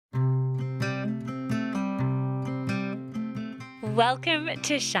Welcome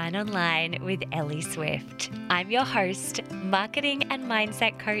to Shine Online with Ellie Swift. I'm your host, marketing and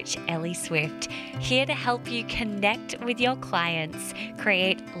mindset coach Ellie Swift, here to help you connect with your clients,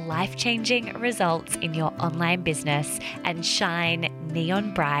 create life-changing results in your online business, and shine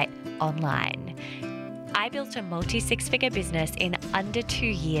neon bright online. I built a multi-six-figure business in under 2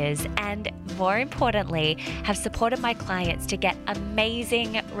 years and, more importantly, have supported my clients to get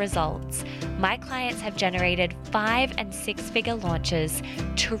amazing results. My clients have generated 5- and 6-figure launches,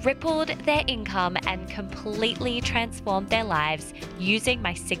 tripled their income, and completely transformed their lives using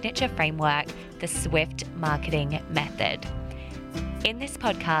my signature framework, the Swift Marketing Method. In this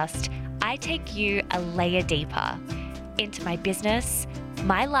podcast, I take you a layer deeper into my business,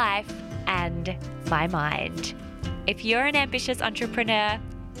 my life, and my mind. If you're an ambitious entrepreneur,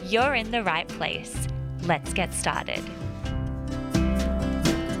 you're in the right place. Let's get started.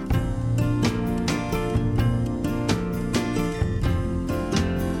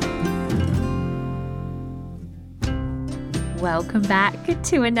 Welcome back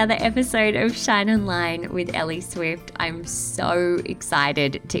to another episode of Shine Online with Ellie Swift. I'm so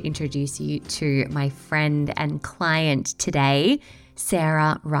excited to introduce you to my friend and client today,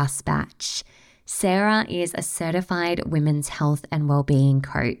 Sarah Rusbatch. Sarah is a certified women's health and wellbeing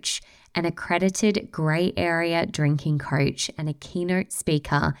coach, an accredited grey area drinking coach, and a keynote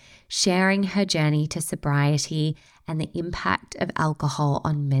speaker sharing her journey to sobriety and the impact of alcohol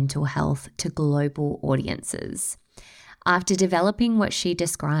on mental health to global audiences. After developing what she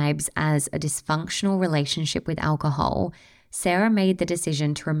describes as a dysfunctional relationship with alcohol, Sarah made the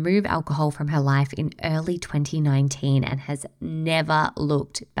decision to remove alcohol from her life in early 2019 and has never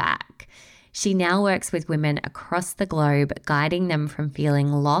looked back. She now works with women across the globe, guiding them from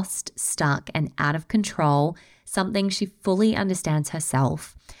feeling lost, stuck, and out of control, something she fully understands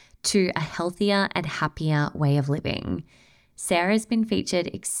herself, to a healthier and happier way of living. Sarah's been featured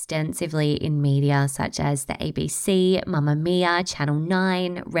extensively in media such as the ABC, Mamamia, Channel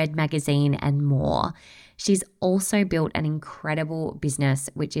 9, Red Magazine, and more. She's also built an incredible business,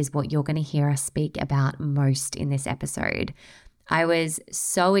 which is what you're going to hear us speak about most in this episode. I was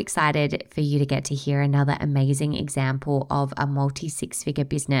so excited for you to get to hear another amazing example of a multi-six-figure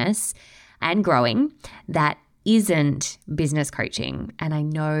business and growing that isn't business coaching. And I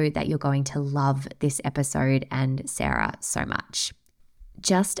know that you're going to love this episode and Sarah so much.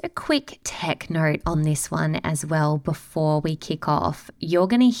 Just a quick tech note on this one as well before we kick off. You're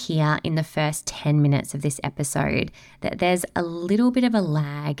going to hear in the first 10 minutes of this episode that there's a little bit of a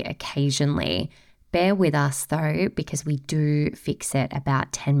lag occasionally. Bear with us though, because we do fix it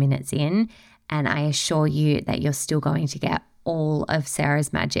about 10 minutes in, and I assure you that you're still going to get all of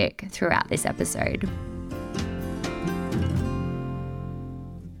Sarah's magic throughout this episode.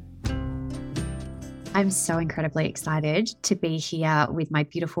 I'm so incredibly excited to be here with my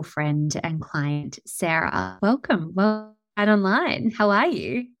beautiful friend and client, Sarah. Welcome. Well, online. How are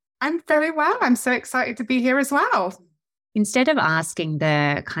you? I'm very well. I'm so excited to be here as well. Instead of asking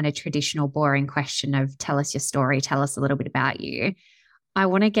the kind of traditional boring question of tell us your story, tell us a little bit about you, I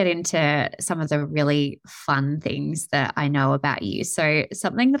want to get into some of the really fun things that I know about you. So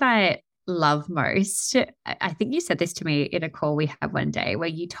something that I love most, I think you said this to me in a call we had one day where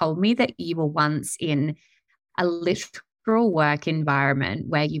you told me that you were once in a literal work environment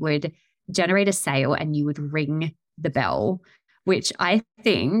where you would generate a sale and you would ring the bell, which I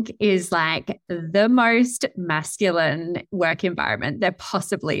think is like the most masculine work environment there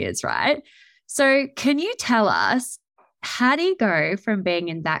possibly is, right? So can you tell us, how do you go from being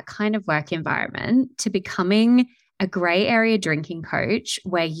in that kind of work environment to becoming a grey area drinking coach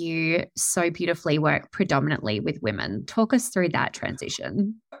where you so beautifully work predominantly with women? Talk us through that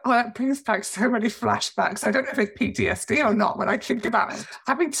transition. Oh, that brings back so many flashbacks. I don't know if it's PTSD or not when I think about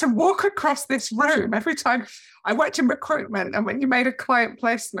having to walk across this room every time. I worked in recruitment, and when you made a client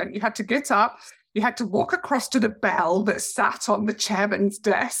placement, you had to get up, you had to walk across to the bell that sat on the chairman's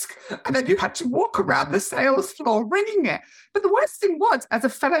desk, and then you had to walk around the sales floor ringing it. But the worst thing was, as a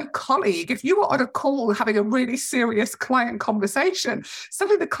fellow colleague, if you were on a call having a really serious client conversation,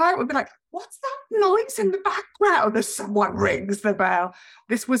 suddenly the client would be like, what's that noise in the background as someone rings the bell?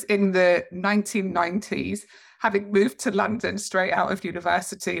 This was in the 1990s, having moved to London straight out of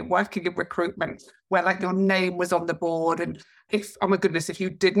university and working in recruitment, where like your name was on the board. And if, oh my goodness, if you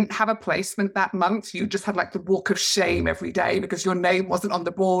didn't have a placement that month, you just had like the walk of shame every day because your name wasn't on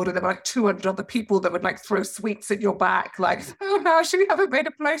the board. And there were like 200 other people that would like throw sweets at your back. Like, oh no, she haven't made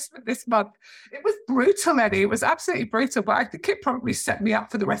a placement this month. It was brutal, Eddie. It was absolutely brutal. But I think it probably set me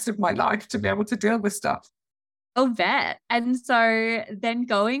up for the rest of my life to be able to deal with stuff. Oh, bet. And so then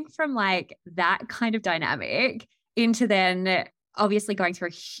going from like that kind of dynamic into then obviously going through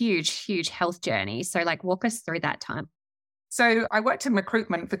a huge health journey. So like walk us through that time. So I worked in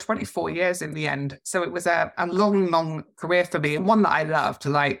recruitment for 24 years in the end. So it was a long career for me, and one that I loved.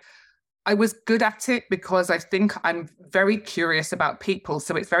 Like, I was good at it because I think I'm very curious about people.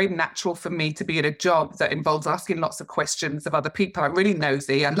 So it's very natural for me to be in a job that involves asking lots of questions of other people. I'm really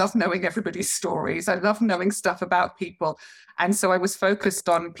nosy. I love knowing everybody's stories. I love knowing stuff about people. And so I was focused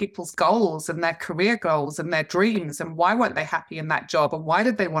on people's goals and their career goals and their dreams, and why weren't they happy in that job, and why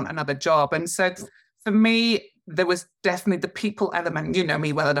did they want another job? And so for me, there was definitely the people element. You know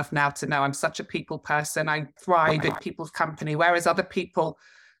me well enough now to know I'm such a people person. I thrive in people's company, whereas other people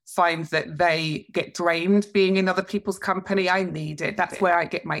find that they get drained being in other people's company. I need it. That's where I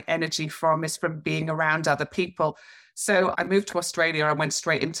get my energy from, is from being around other people. So I moved to Australia. I went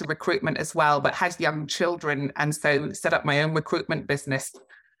straight into recruitment as well, but had young children, and so set up my own recruitment business.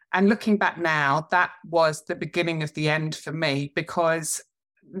 And looking back now, that was the beginning of the end for me, because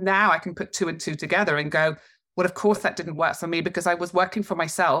now I can put two and two together and go, well, of course that didn't work for me, because I was working for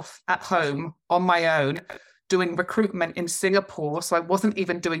myself at home on my own, doing recruitment in Singapore. So I wasn't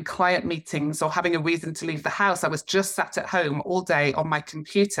even doing client meetings or having a reason to leave the house. I was just sat at home all day on my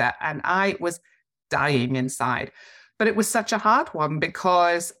computer, and I was dying inside. But it was such a hard one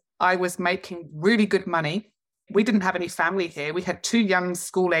because I was making really good money. We didn't have any family here. We had two young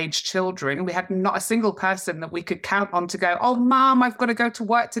school-age children. We had not a single person that we could count on to go, oh, Mom, I've got to go to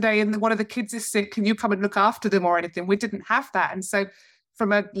work today and one of the kids is sick. Can you come and look after them or anything? We didn't have that. And so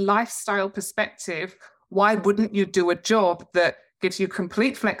from a lifestyle perspective, why wouldn't you do a job that gives you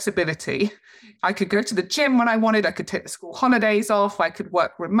complete flexibility? I could go to the gym when I wanted. I could take the school holidays off. I could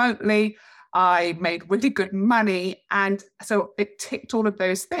work remotely. I made really good money. And so it ticked all of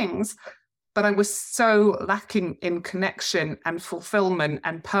those things. But I was so lacking in connection and fulfillment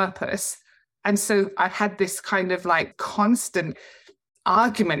and purpose. And so I had this kind of like constant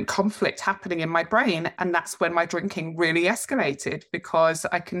conflict happening in my brain. And that's when my drinking really escalated, because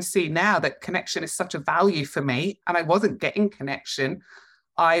I can see now that connection is such a value for me, and I wasn't getting connection.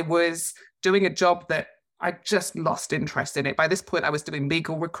 I was doing a job that I just lost interest in it. By this point, I was doing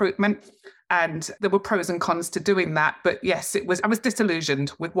legal recruitment, and there were pros and cons to doing that. But yes, I was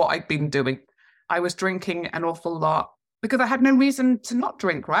disillusioned with what I'd been doing. I was drinking an awful lot because I had no reason to not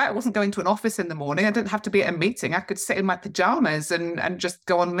drink, right? I wasn't going to an office in the morning. I didn't have to be at a meeting. I could sit in my pajamas and just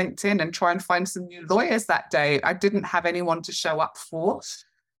go on LinkedIn and try and find some new lawyers that day. I didn't have anyone to show up for.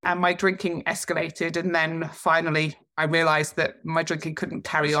 And my drinking escalated. And then finally, I realized that my drinking couldn't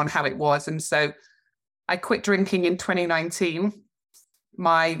carry on how it was. And so I quit drinking in 2019.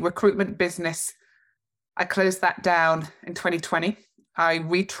 My recruitment business, I closed that down in 2020. I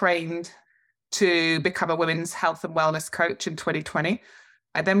retrained to become a women's health and wellness coach in 2020.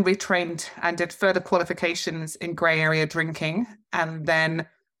 I then retrained and did further qualifications in grey area drinking. And then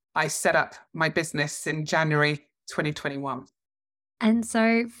I set up my business in January 2021. And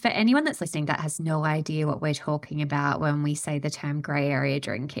so for anyone that's listening that has no idea what we're talking about when we say the term grey area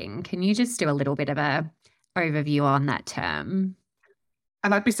drinking, can you just do a little bit of a overview on that term?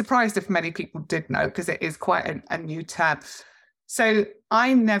 And I'd be surprised if many people did know, because it is quite a new term. So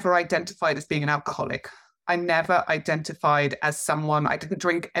I never identified as being an alcoholic. I never identified as someone, I didn't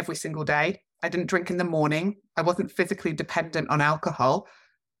drink every single day. I didn't drink in the morning. I wasn't physically dependent on alcohol,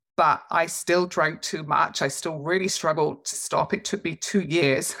 but I still drank too much. I still really struggled to stop. It took me 2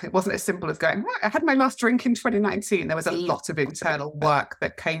 years. It wasn't as simple as going, right, I had my last drink in 2019. There was a lot of internal work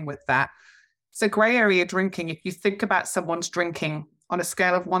that came with that. So grey area drinking, if you think about someone's drinking on a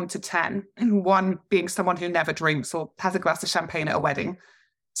scale of 1 to 10, 1 being someone who never drinks or has a glass of champagne at a wedding,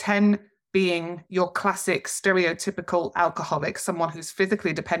 10 being your classic stereotypical alcoholic, someone who's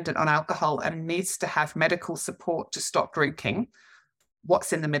physically dependent on alcohol and needs to have medical support to stop drinking,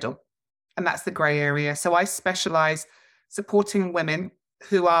 what's in the middle? And that's the grey area. So I specialize supporting women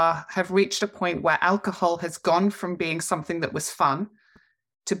who have reached a point where alcohol has gone from being something that was fun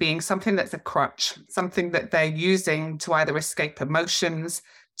to being something that's a crutch, something that they're using to either escape emotions,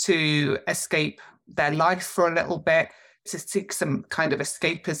 to escape their life for a little bit, to seek some kind of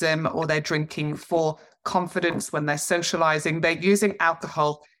escapism, or they're drinking for confidence when they're socializing. They're using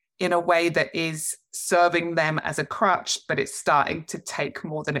alcohol in a way that is serving them as a crutch, but it's starting to take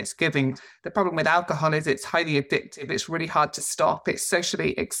more than it's giving. The problem with alcohol is it's highly addictive. It's really hard to stop. It's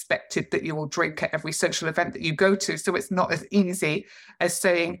socially expected that you will drink at every social event that you go to. So it's not as easy as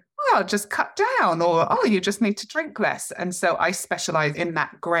saying, oh, just cut down, or, oh, you just need to drink less. And so I specialize in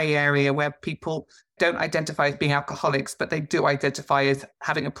that gray area where people don't identify as being alcoholics, but they do identify as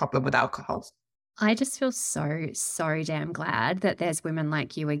having a problem with alcohol. I just feel so damn glad that there's women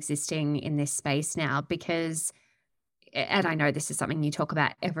like you existing in this space now, because and I know this is something you talk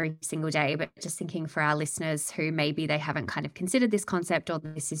about every single day, but just thinking for our listeners who maybe they haven't kind of considered this concept or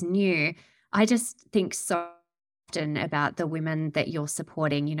this is new, I just think so often about the women that you're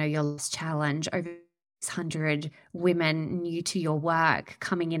supporting, your last challenge, over 600 women new to your work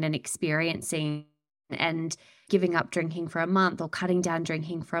coming in and experiencing and giving up drinking for a month or cutting down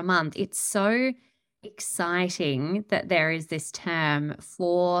drinking for a month. It's so exciting that there is this term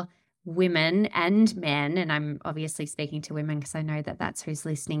for women and men, and I'm obviously speaking to women because I know that that's who's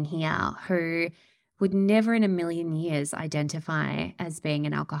listening here, who would never in a million years identify as being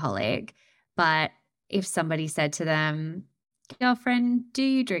an alcoholic. But if somebody said to them, girlfriend, do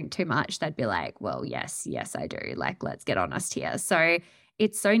you drink too much? They'd be like, well, yes, I do. Like, let's get honest here. So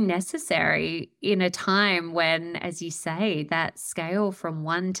it's so necessary in a time when, as you say, that scale from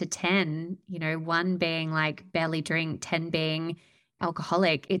 1 to 10, 1 being like barely drink, 10 being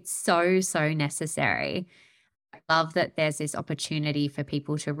alcoholic, it's so, so necessary. I love that there's this opportunity for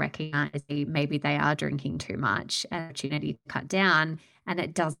people to recognize maybe they are drinking too much, an opportunity to cut down, and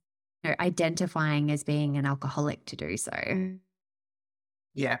it does identifying as being an alcoholic to do so.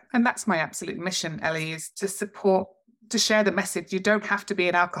 Yeah. And that's my absolute mission, Ellie, is to support, to share the message. You don't have to be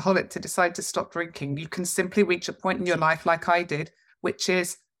an alcoholic to decide to stop drinking. You can simply reach a point in your life like I did, which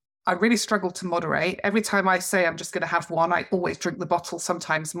is I really struggle to moderate. Every time I say I'm just going to have one, I always drink the bottle,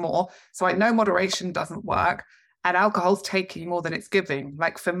 sometimes more. So I know moderation doesn't work. And alcohol's taking more than it's giving.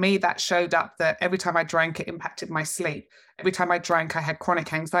 Like for me, that showed up that every time I drank, it impacted my sleep. Every time I drank, I had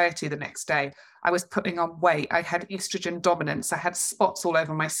chronic anxiety the next day. I was putting on weight. I had estrogen dominance. I had spots all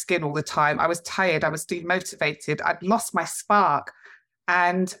over my skin all the time. I was tired. I was demotivated. I'd lost my spark.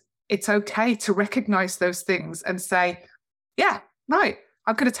 And it's okay to recognize those things and say, yeah, right,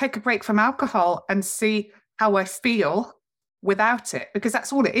 I'm going to take a break from alcohol and see how I feel without it, because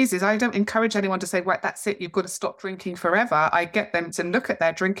that's all it is I don't encourage anyone to say, right, that's it, you've got to stop drinking forever. I get them to look at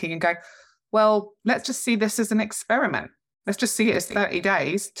their drinking and go, well, let's just see this as an experiment. Let's just see it as 30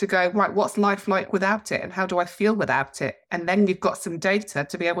 days to go, right, what's life like without it? And how do I feel without it? And then you've got some data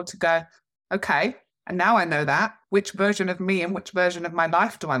to be able to go, okay, and now I know that, which version of me and which version of my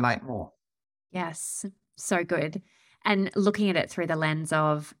life do I like more? Yes, so good. And looking at it through the lens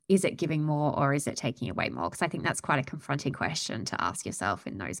of, is it giving more or is it taking away more? Because I think that's quite a confronting question to ask yourself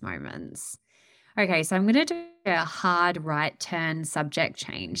in those moments. Okay, so I'm going to do a hard right turn subject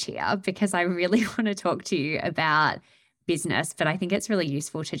change here because I really want to talk to you about business, but I think it's really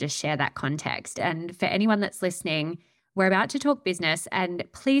useful to just share that context. And for anyone that's listening, we're about to talk business, and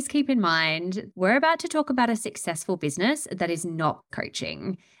please keep in mind, we're about to talk about a successful business that is not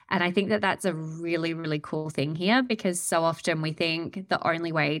coaching. And I think that that's a really, really cool thing here, because so often we think the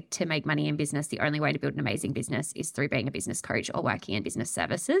only way to make money in business, the only way to build an amazing business is through being a business coach or working in business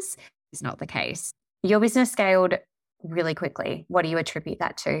services. It's not the case. Your business scaled really quickly. What do you attribute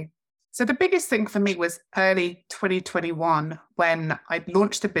that to? So the biggest thing for me was early 2021 when I'd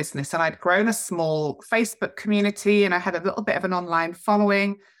launched a business and I'd grown a small Facebook community and I had a little bit of an online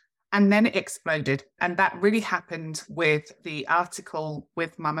following, and then it exploded. And that really happened with the article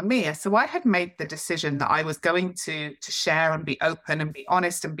with Mamamia. So I had made the decision that I was going to share and be open and be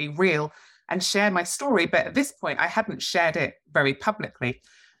honest and be real and share my story. But at this point, I hadn't shared it very publicly.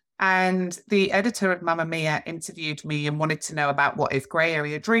 And the editor of Mamamia interviewed me and wanted to know about what is grey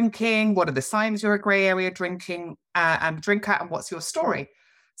area drinking, what are the signs you're a grey area drinking and drinker, and what's your story?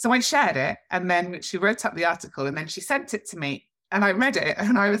 So I shared it, and then she wrote up the article, and then she sent it to me, and I read it,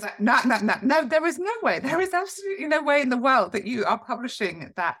 and I was like, no, there is no way. There is absolutely no way in the world that you are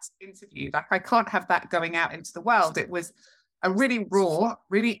publishing that interview. Like, I can't have that going out into the world. It was a really raw,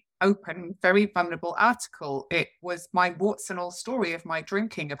 really open, very vulnerable article. It was my warts and all story of my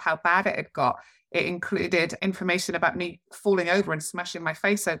drinking, of how bad it had got. It included information about me falling over and smashing my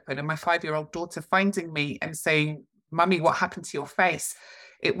face open, and my 5-year-old daughter finding me and saying, Mummy, what happened to your face?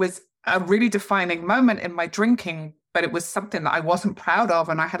 It was a really defining moment in my drinking, but it was something that I wasn't proud of,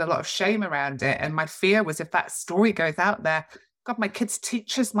 and I had a lot of shame around it. And my fear was, if that story goes out there, God, my kids'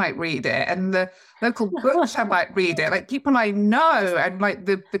 teachers might read it, and the local butcher might read it, like people I know, and like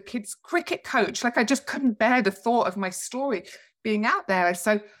the kids' cricket coach. Like, I just couldn't bear the thought of my story being out there.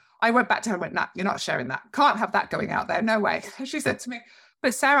 So I went back to her and went, nah, you're not sharing that. Can't have that going out there. No way. And she said to me,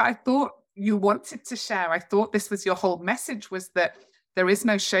 but Sarah, I thought you wanted to share. I thought this was your whole message, was that there is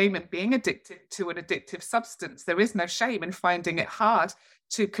no shame in being addicted to an addictive substance. There is no shame in finding it hard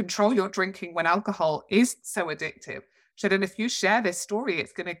to control your drinking when alcohol is so addictive. And if you share this story,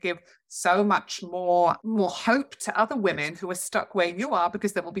 it's going to give so much more hope to other women who are stuck where you are,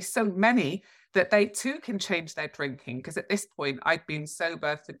 because there will be so many that they too can change their drinking. Because at this point, I'd been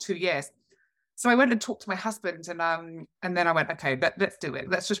sober for 2 years. So I went and talked to my husband, and then I went, okay, let's do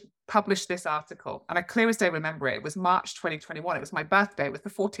it. Let's just publish this article. And I clear as day remember it. It was March 2021. It was my birthday. It was the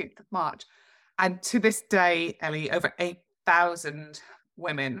 14th of March. And to this day, Ellie, over 8,000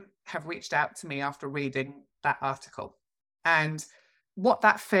 women have reached out to me after reading that article. And what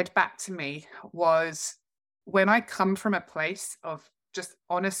that fed back to me was, when I come from a place of just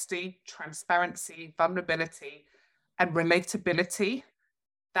honesty, transparency, vulnerability, and relatability,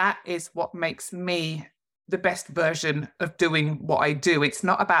 that is what makes me the best version of doing what I do. It's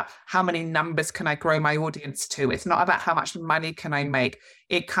not about how many numbers can I grow my audience to. It's not about how much money can I make.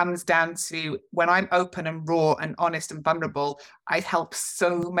 It comes down to, when I'm open and raw and honest and vulnerable, I help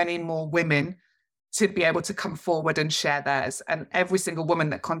so many more women to be able to come forward and share theirs. And every single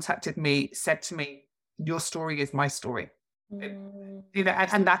woman that contacted me said to me, your story is my story. And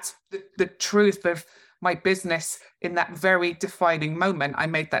that's the truth of my business. In that very defining moment, I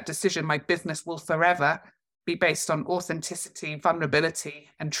made that decision. My business will forever be based on authenticity, vulnerability,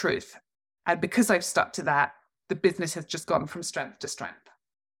 and truth. And because I've stuck to that, the business has just gone from strength to strength.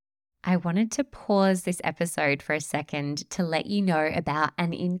 I wanted to pause this episode for a second to let you know about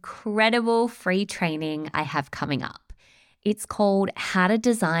an incredible free training I have coming up. It's called How to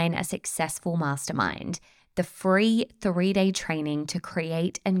Design a Successful Mastermind, the free 3-day training to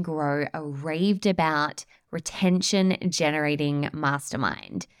create and grow a raved about retention generating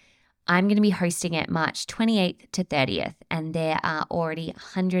mastermind. I'm going to be hosting it March 28th to 30th, and there are already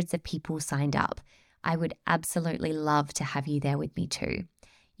hundreds of people signed up. I would absolutely love to have you there with me too.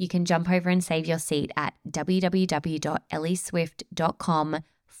 You can jump over and save your seat at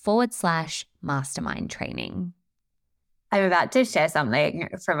www.ellieswift.com/mastermind training. I'm about to share something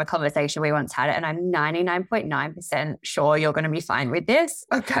from a conversation we once had, and I'm 99.9% sure you're going to be fine with this.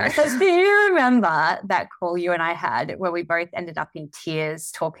 Okay. So do you remember that call you and I had where we both ended up in tears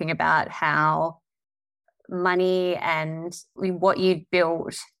talking about how money and what you'd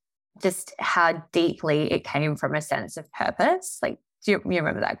built, just how deeply it came from a sense of purpose? Like, do you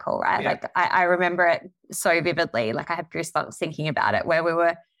remember that call, right? Yeah. Like I remember it so vividly. Like I have goosebumps thinking about it, where we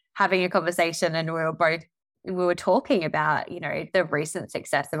were having a conversation and we were talking about, the recent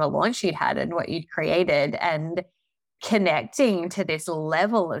success of a launch you'd had and what you'd created, and connecting to this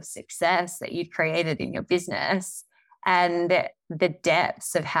level of success that you'd created in your business and the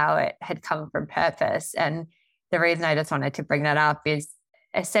depths of how it had come from purpose. And the reason I just wanted to bring that up is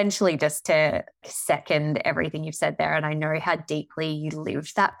essentially just to second everything you've said there. And I know how deeply you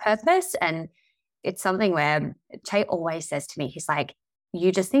lived that purpose. And it's something where Che always says to me, he's like,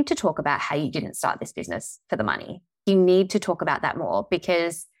 you just need to talk about how you didn't start this business for the money. You need to talk about that more,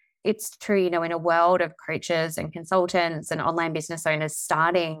 because it's true, in a world of coaches and consultants and online business owners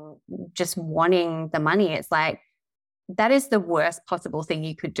starting just wanting the money, it's like, that is the worst possible thing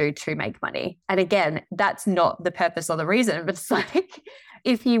you could do to make money. And again, that's not the purpose or the reason, but it's like,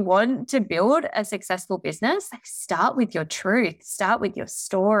 if you want to build a successful business, like, start with your truth, start with your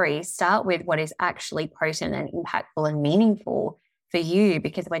story, start with what is actually potent and impactful and meaningful for you.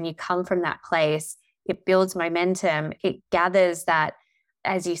 Because when you come from that place, it builds momentum. It gathers that,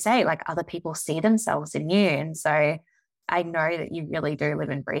 as you say, like, other people see themselves in you. And so I know that you really do live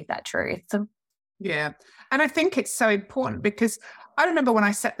and breathe that truth. Yeah. And I think it's so important, because I remember when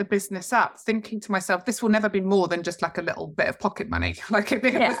I set the business up thinking to myself, this will never be more than just like a little bit of pocket money. Like it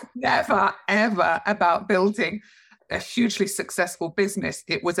was never, ever about building a hugely successful business.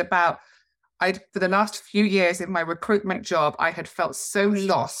 It was about, for the last few years in my recruitment job, I had felt so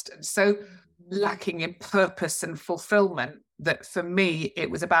lost and so lacking in purpose and fulfillment that for me, it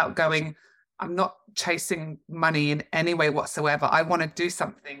was about going, I'm not chasing money in any way whatsoever. I want to do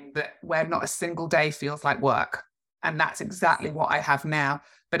something where not a single day feels like work. And that's exactly what I have now.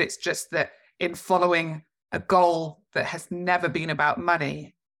 But it's just that in following a goal that has never been about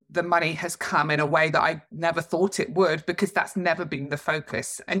money, the money has come in a way that I never thought it would, because that's never been the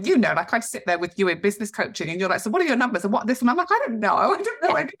focus. And like I sit there with you in business coaching and you're like, so what are your numbers and what this? And I'm like, I don't know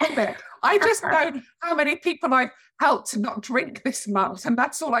any of it. I just know how many people I've helped to not drink this month. And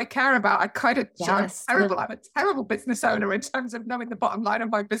that's all I care about. I'm a terrible business owner in terms of knowing the bottom line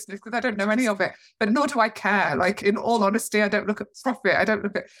of my business, because I don't know any of it, but nor do I care. Like, in all honesty, I don't look at profit. I don't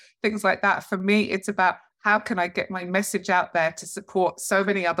look at things like that. For me, it's about, how can I get my message out there to support so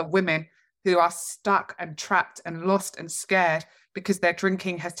many other women who are stuck and trapped and lost and scared because their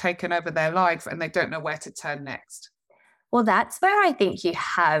drinking has taken over their life and they don't know where to turn next? Well, that's where I think you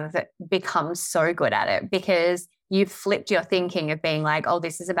have become so good at it, because you've flipped your thinking of being like, oh,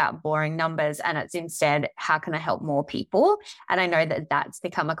 this is about boring numbers. And it's instead, how can I help more people? And I know that that's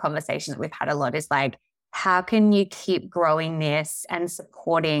become a conversation that we've had a lot, is like, how can you keep growing this and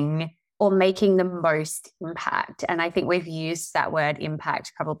supporting or making the most impact. And I think we've used that word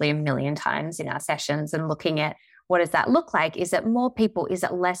impact probably a million times in our sessions, and looking at what does that look like? Is it more people? Is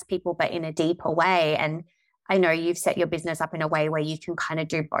it less people, but in a deeper way? And I know you've set your business up in a way where you can kind of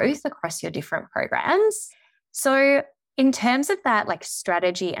do both across your different programs. So in terms of that, like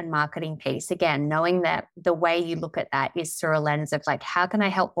strategy and marketing piece, again, knowing that the way you look at that is through a lens of like, how can I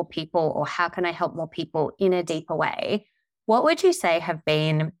help more people, or how can I help more people in a deeper way? What would you say have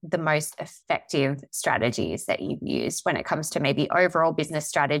been the most effective strategies that you've used when it comes to maybe overall business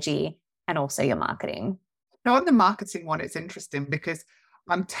strategy and also your marketing? Now, on the marketing one, it's interesting because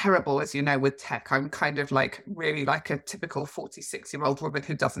I'm terrible, as you know, with tech. I'm kind of like really like a typical 46-year-old woman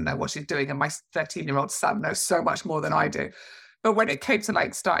who doesn't know what she's doing. And my 13-year-old son knows so much more than I do. But when it came to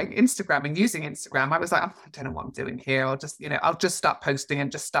like starting Instagram and using Instagram, I was like, oh, I don't know what I'm doing here. I'll just start posting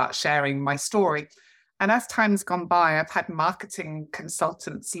and just start sharing my story. And as time's gone by, I've had marketing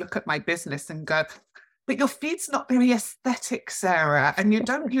consultants look at my business and go, but your feed's not very aesthetic, Sarah, and you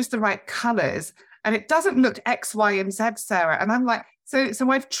don't use the right colors, and it doesn't look X, Y, and Z, Sarah. And I'm like, so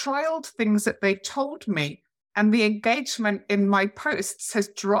I've trialed things that they told me, and the engagement in my posts has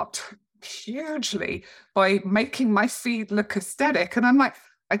dropped hugely by making my feed look aesthetic. And I'm like,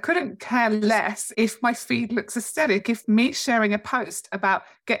 I couldn't care less if my feed looks aesthetic. If me sharing a post about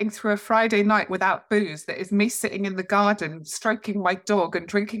getting through a Friday night without booze, that is me sitting in the garden, stroking my dog and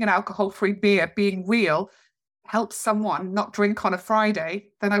drinking an alcohol-free beer, being real, helps someone not drink on a Friday,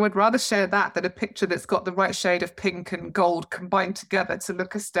 then I would rather share that than a picture that's got the right shade of pink and gold combined together to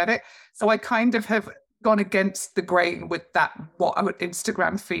look aesthetic. So I kind of have gone against the grain with that, what an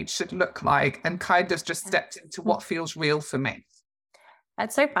Instagram feed should look like, and kind of just stepped into what feels real for me.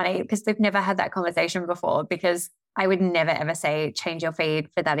 That's so funny because we've never had that conversation before, because I would never ever say change your feed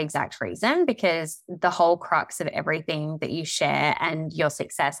for that exact reason, because the whole crux of everything that you share and your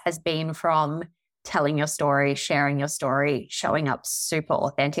success has been from telling your story, sharing your story, showing up super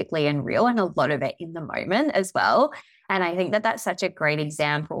authentically and real, and a lot of it in the moment as well. And I think that that's such a great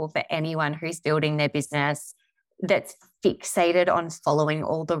example for anyone who's building their business that's fixated on following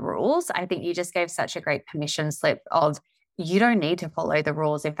all the rules. I think you just gave such a great permission slip of, you don't need to follow the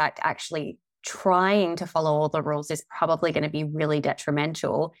rules. In fact, actually trying to follow all the rules is probably going to be really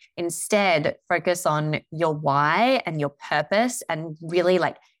detrimental. Instead, focus on your why and your purpose, and really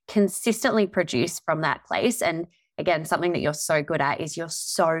like consistently produce from that place. And again, something that you're so good at is you're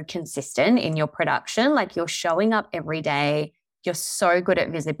so consistent in your production. Like, you're showing up every day. You're so good at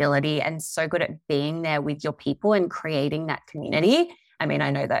visibility and so good at being there with your people and creating that community. I mean,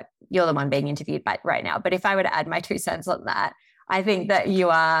 I know that you're the one being interviewed right now, but if I were to add my 2 cents on that, I think that you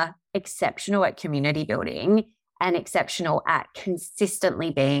are exceptional at community building and exceptional at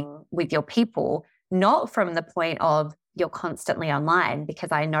consistently being with your people, not from the point of you're constantly online,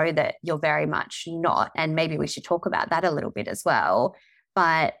 because I know that you're very much not. And maybe we should talk about that a little bit as well.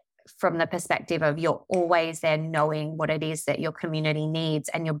 But from the perspective of you're always there knowing what it is that your community needs,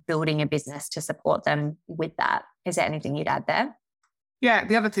 and you're building a business to support them with that. Is there anything you'd add there? Yeah,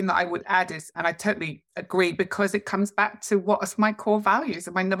 the other thing that I would add is, and I totally agree, because it comes back to what is my core values,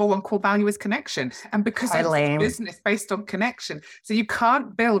 and my number one core value is connection. And because it's a business based on connection, so you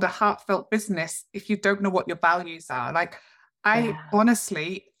can't build a heartfelt business if you don't know what your values are. Like, I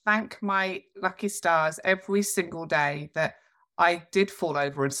honestly thank my lucky stars every single day that I did fall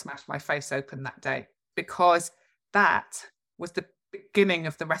over and smash my face open that day, because that was the beginning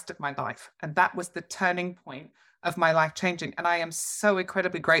of the rest of my life. And that was the turning point of my life changing. And I am so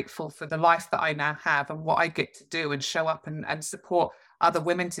incredibly grateful for the life that I now have and what I get to do and show up and support other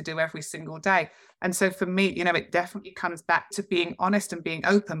women to do every single day. And so for me, you know, it definitely comes back to being honest and being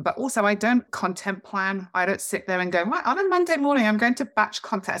open, but also I don't content plan. I don't sit there and go, right, on a Monday morning, I'm going to batch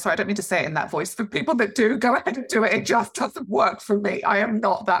content. So I don't mean to say it in that voice. For people that do, go ahead and do it. It just doesn't work for me. I am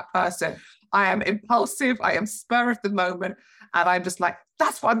not that person. I am impulsive. I am spur of the moment. And I'm just like,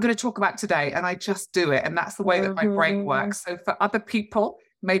 that's what I'm going to talk about today. And I just do it. And that's the way that my brain works. So for other people,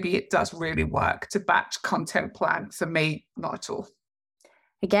 maybe it does really work to batch content plan. For me, not at all.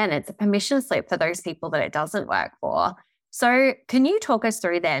 Again, it's a permission slip for those people that it doesn't work for. So can you talk us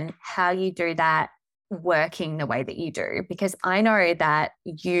through then how you do that working the way that you do? Because I know that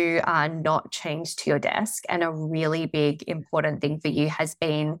you are not chained to your desk, and a really big important thing for you has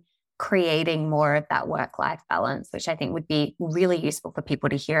been creating more of that work-life balance, which I think would be really useful for people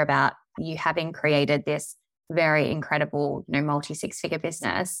to hear about. You having created this very incredible, multi-six-figure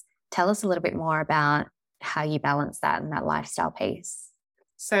business. Tell us a little bit more about how you balance that and that lifestyle piece.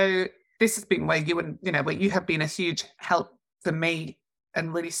 So this has been where you have been a huge help for me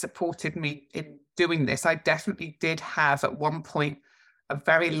and really supported me in doing this. I definitely did have at one point a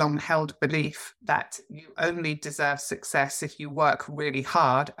very long held belief that you only deserve success if you work really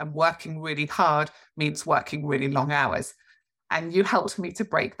hard, and working really hard means working really long hours. And you helped me to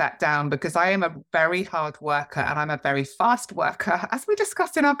break that down, because I am a very hard worker and I'm a very fast worker, as we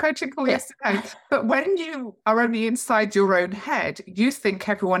discussed in our coaching call yesterday. But when you are only inside your own head, you think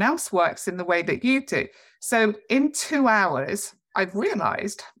everyone else works in the way that you do. So in 2 hours, I've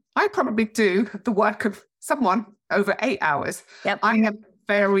realized I probably do the work of someone over 8 hours. Yep. I am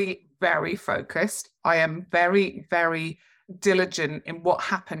very, very focused. I am very, very diligent in what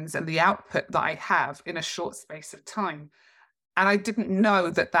happens and the output that I have in a short space of time. And I didn't know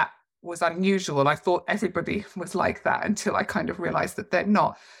that that was unusual. I thought everybody was like that until I kind of realized that they're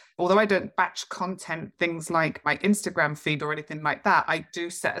not. Although I don't batch content, things like my Instagram feed or anything like that, I do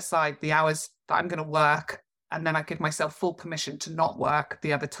set aside the hours that I'm going to work, and then I give myself full permission to not work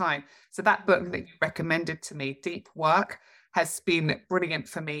the other time. So that book that you recommended to me, Deep Work, has been brilliant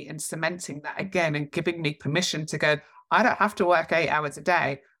for me in cementing that again and giving me permission to go, I don't have to work 8 hours a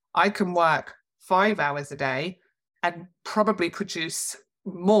day. I can work 5 hours a day and probably produce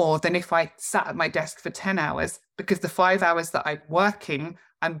more than if I sat at my desk for 10 hours, because the 5 hours that I'm working,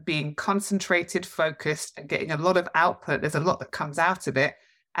 I'm being concentrated, focused, and getting a lot of output. There's a lot that comes out of it.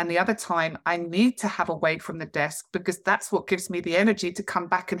 And the other time I need to have away from the desk, because that's what gives me the energy to come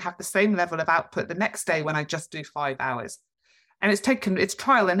back and have the same level of output the next day when I just do 5 hours. And it's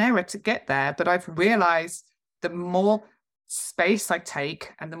trial and error to get there. But I've realized the more space I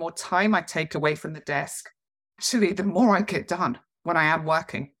take and the more time I take away from the desk, actually, the more I get done when I am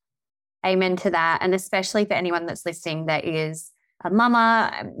working. Amen to that. And especially for anyone that's listening that is a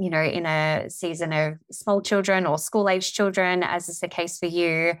mama, in a season of small children or school-age children, as is the case for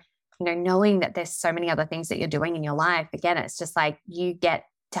you, knowing that there's so many other things that you're doing in your life. Again, it's just like you get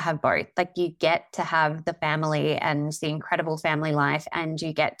to have both. Like you get to have the family and the incredible family life, and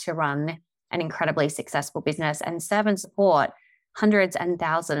you get to run an incredibly successful business and serve and support hundreds and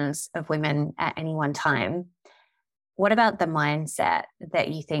thousands of women at any one time. What about the mindset that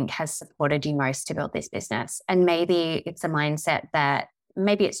you think has supported you most to build this business? And maybe it's a mindset that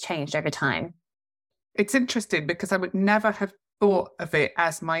maybe it's changed over time. It's interesting because I would never have thought of it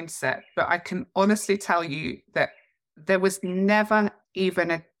as mindset, but I can honestly tell you that there was never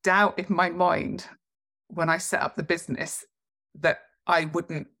even a doubt in my mind when I set up the business that I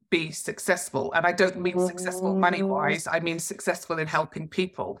wouldn't be successful. And I don't mean successful money-wise, I mean successful in helping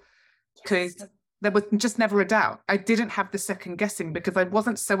people. Because there was just never a doubt. I didn't have the second guessing, because I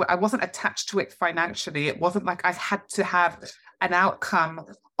wasn't attached to it financially. It wasn't like I had to have an outcome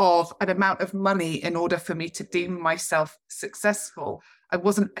of an amount of money in order for me to deem myself successful. I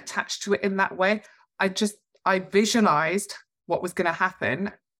wasn't attached to it in that way. I visualized what was going to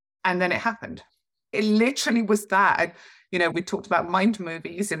happen, and then it happened. It literally was that. And, we talked about mind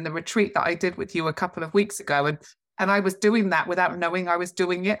movies in the retreat that I did with you a couple of weeks ago. And I was doing that without knowing I was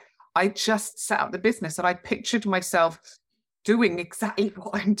doing it. I just set up the business and I pictured myself doing exactly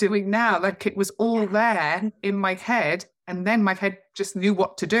what I'm doing now. Like it was all there in my head, and then my head just knew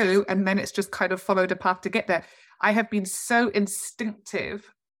what to do. And then it's just kind of followed a path to get there. I have been so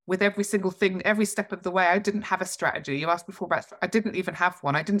instinctive with every single thing, every step of the way. I didn't have a strategy. You asked before about, I didn't even have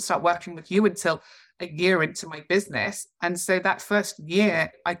one. I didn't start working with you until a year into my business. And so that first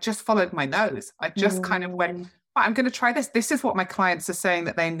year, I just followed my nose. I just kind of went, I'm going to try this. This is what my clients are saying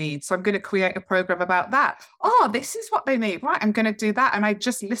that they need. So I'm going to create a program about that. Oh, this is what they need. Right. I'm going to do that. And I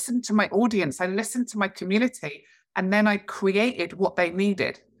just listened to my audience. I listened to my community, and then I created what they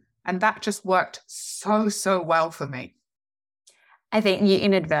needed. And that just worked so, so well for me. I think you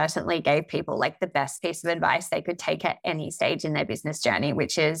inadvertently gave people like the best piece of advice they could take at any stage in their business journey,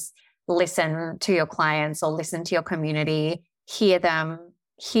 which is listen to your clients or listen to your community, hear them,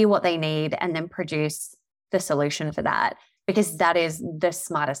 hear what they need, and then produce the solution for that. Because that is the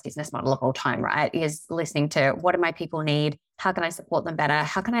smartest business model of all time, right? Is listening to what do my people need? How can I support them better?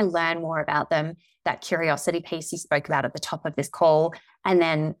 How can I learn more about them? That curiosity piece you spoke about at the top of this call. And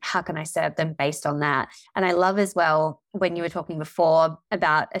then how can I serve them based on that? And I love as well when you were talking before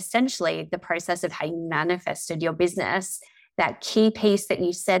about essentially the process of how you manifested your business, that key piece that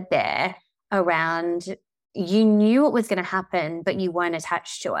you said there around you knew it was going to happen, but you weren't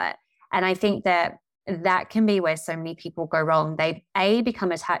attached to it. And I think that can be where so many people go wrong. They A,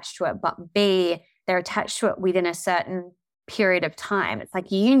 become attached to it, but B, they're attached to it within a certain period of time. It's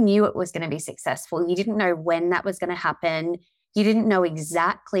like you knew it was going to be successful. You didn't know when that was going to happen. You didn't know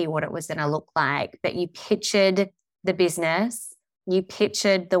exactly what it was going to look like, but you pictured the business, you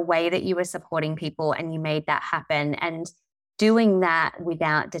pictured the way that you were supporting people, and you made that happen. And doing that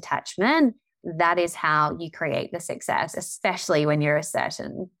without detachment that is how you create the success, especially when you're as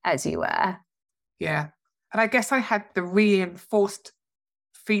certain as you were. Yeah. And I guess I had the reinforced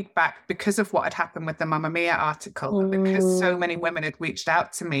feedback because of what had happened with the Mamma Mia article, and because so many women had reached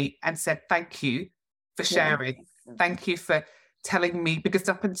out to me and said, thank you for sharing. Yeah. Thank you for telling me, because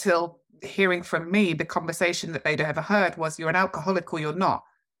up until hearing from me, the conversation that they'd ever heard was, you're an alcoholic or you're not.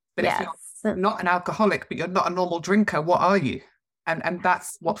 But if you're not an alcoholic, but you're not a normal drinker, what are you? And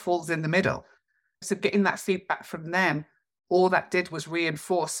that's what falls in the middle. So getting that feedback from them, all that did was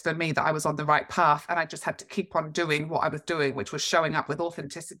reinforce for me that I was on the right path. And I just had to keep on doing what I was doing, which was showing up with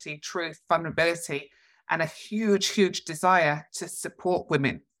authenticity, truth, vulnerability, and a huge, huge desire to support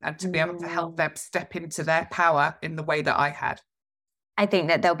women and to be able to help them step into their power in the way that I had. I think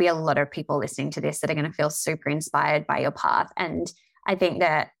that there'll be a lot of people listening to this that are going to feel super inspired by your path. And I think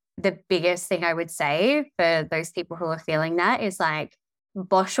that the biggest thing I would say for those people who are feeling that is like,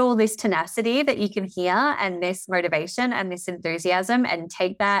 bosh all this tenacity that you can hear and this motivation and this enthusiasm, and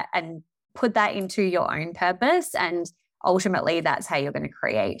take that and put that into your own purpose. And ultimately, that's how you're going to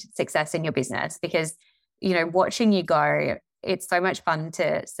create success in your business. Because, you know, watching you go, it's so much fun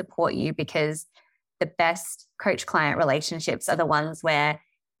to support you, because the best coach-client relationships are the ones where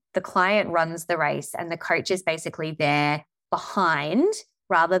the client runs the race and the coach is basically there behind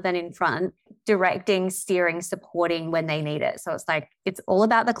rather than in front, directing, steering, supporting when they need it. So it's like, it's all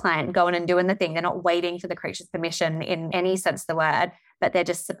about the client going and doing the thing. They're not waiting for the coach's permission in any sense of the word, but they're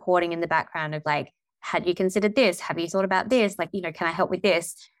just supporting in the background of like, had you considered this? Have you thought about this? Like, you know, can I help with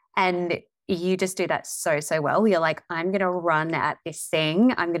this? And you just do that so, so well. You're like, I'm going to run at this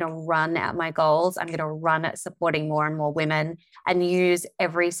thing. I'm going to run at my goals. I'm going to run at supporting more and more women and use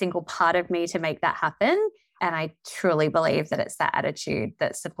every single part of me to make that happen. And I truly believe that it's that attitude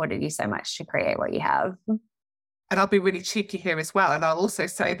that supported you so much to create what you have. And I'll be really cheeky here as well. And I'll also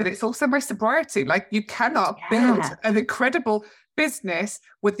say that it's also my sobriety. Like, you cannot build an incredible business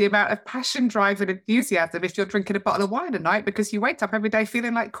with the amount of passion, drive, and enthusiasm if you're drinking a bottle of wine a night because you wake up every day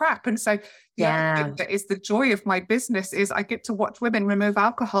feeling like crap. And so the other thing that is the joy of my business is I get to watch women remove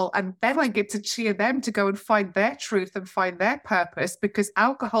alcohol, and then I get to cheer them to go and find their truth and find their purpose, because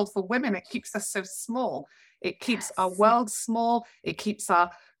alcohol for women, it keeps us so small. It keeps our world small. It keeps our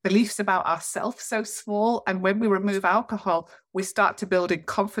beliefs about ourselves so small. And when we remove alcohol, we start to build in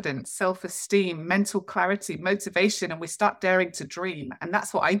confidence, self-esteem, mental clarity, motivation, and we start daring to dream. And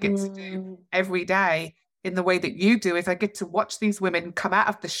that's what I get to do every day in the way that you do, is I get to watch these women come out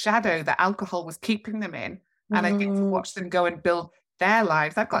of the shadow that alcohol was keeping them in. And I get to watch them go and build their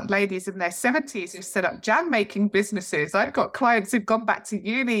lives. I've got ladies in their 70s who've set up jam making businesses. I've got clients who've gone back to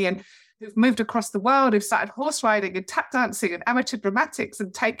uni and who've moved across the world, who've started horse riding and tap dancing and amateur dramatics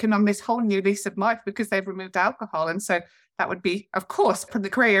and taken on this whole new lease of life because they've removed alcohol. And so that would be, of course, from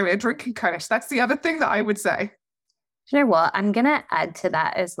the grey area drinking coach. That's the other thing that I would say. You know what? I'm going to add to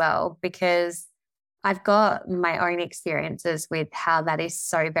that as well, because I've got my own experiences with how that is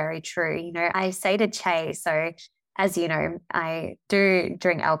so very true. You know, I say to Che, so as you know, I do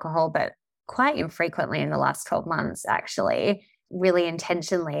drink alcohol, but quite infrequently in the last 12 months, actually, really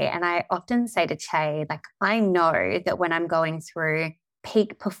intentionally. And I often say to Che, like, I know that when I'm going through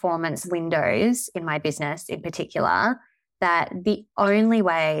peak performance windows in my business in particular, that the only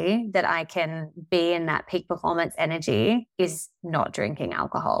way that I can be in that peak performance energy is not drinking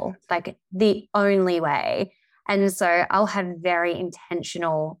alcohol, like the only way. And so I'll have very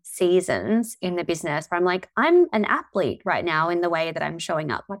intentional seasons in the business where I'm like, I'm an athlete right now in the way that I'm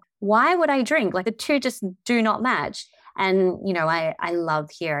showing up. Like, why would I drink? Like, the two just do not match. And, you know, I love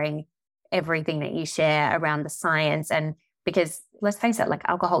hearing everything that you share around the science. And because let's face it, like,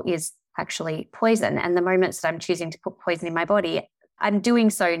 alcohol is actually poison. And the moments that I'm choosing to put poison in my body, I'm doing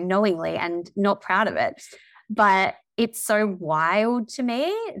so knowingly and not proud of it. But it's so wild to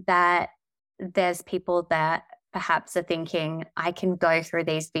me that there's people that perhaps are thinking, I can go through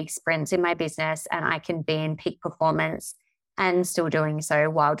these big sprints in my business and I can be in peak performance and still doing so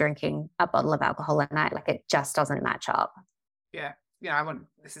while drinking a bottle of alcohol at night. Like, it just doesn't match up. Yeah. Yeah,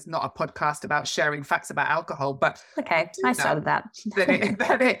 this is not a podcast about sharing facts about alcohol, but okay, I started that.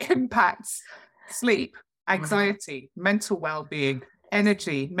 that it impacts sleep, anxiety, mental well-being,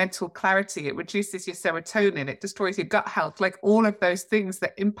 energy, mental clarity. It reduces your serotonin. It destroys your gut health. Like, all of those things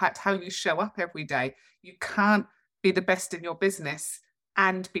that impact how you show up every day. You can't be the best in your business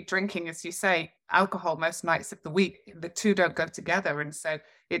and be drinking, as you say, alcohol most nights of the week. The two don't go together. And so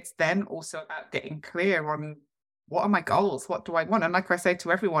it's then also about getting clear on, what are my goals? What do I want? And like I say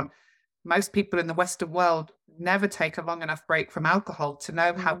to everyone, most people in the Western world never take a long enough break from alcohol to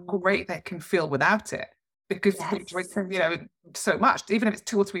know how great they can feel without it. because we drink, so much. Even if it's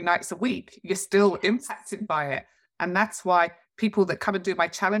 2 or 3 nights a week, you're still impacted by it. And that's why people that come and do my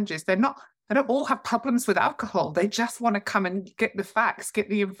challenges, they don't all have problems with alcohol. They just want to come and get the facts, get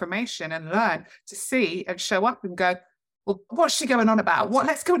the information and learn to see and show up and go, well, what's she going on about?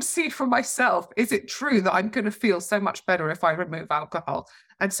 Let's go and see for myself. Is it true that I'm going to feel so much better if I remove alcohol?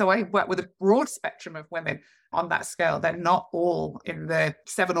 And so I work with a broad spectrum of women on that scale. They're not all in the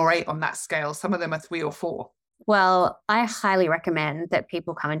 7 or 8 on that scale. Some of them are 3 or 4. Well, I highly recommend that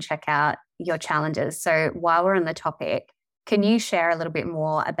people come and check out your challenges. So while we're on the topic, can you share a little bit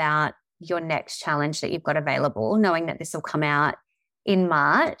more about your next challenge that you've got available, knowing that this will come out in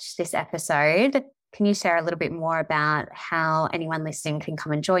March, this episode? Can you share a little bit more about how anyone listening can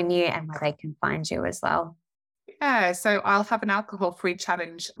come and join you and where they can find you as well? Yeah, so I'll have an alcohol-free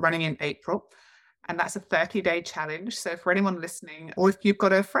challenge running in April. And that's a 30-day challenge. So for anyone listening, or if you've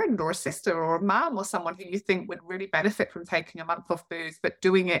got a friend or a sister or a mom or someone who you think would really benefit from taking a month off booze, but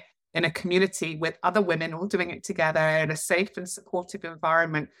doing it in a community with other women, all doing it together in a safe and supportive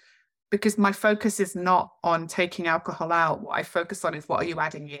environment, because my focus is not on taking alcohol out. What I focus on is, what are you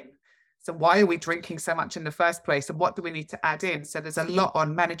adding in? So why are we drinking so much in the first place? And what do we need to add in? So there's a lot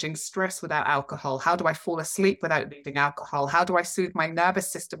on managing stress without alcohol. How do I fall asleep without needing alcohol? How do I soothe my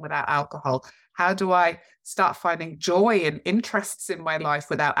nervous system without alcohol? How do I start finding joy and interests in my life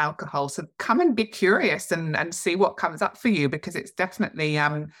without alcohol? So come and be curious and see what comes up for you, because it's definitely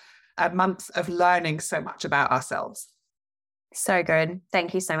a month of learning so much about ourselves. So good.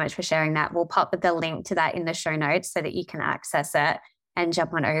 Thank you so much for sharing that. We'll pop the link to that in the show notes so that you can access it and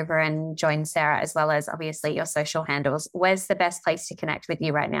jump on over and join Sarah, as well as obviously your social handles. Where's the best place to connect with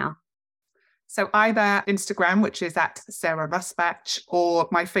you right now? So either Instagram, which is at Sarah Rusbatch, or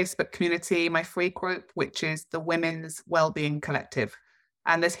my Facebook community, my free group, which is the Women's Wellbeing Collective.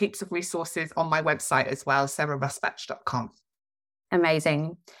 And there's heaps of resources on my website as well, sarahrusbatch.com.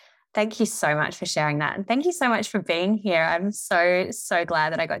 Amazing. Thank you so much for sharing that. And thank you so much for being here. I'm so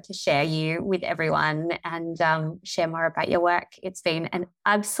glad that I got to share you with everyone and share more about your work. It's been an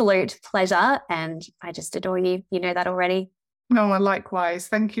absolute pleasure and I just adore you. You know that already. No, likewise.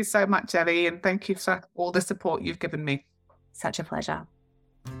 Thank you so much, Ellie. And thank you for all the support you've given me. Such a pleasure.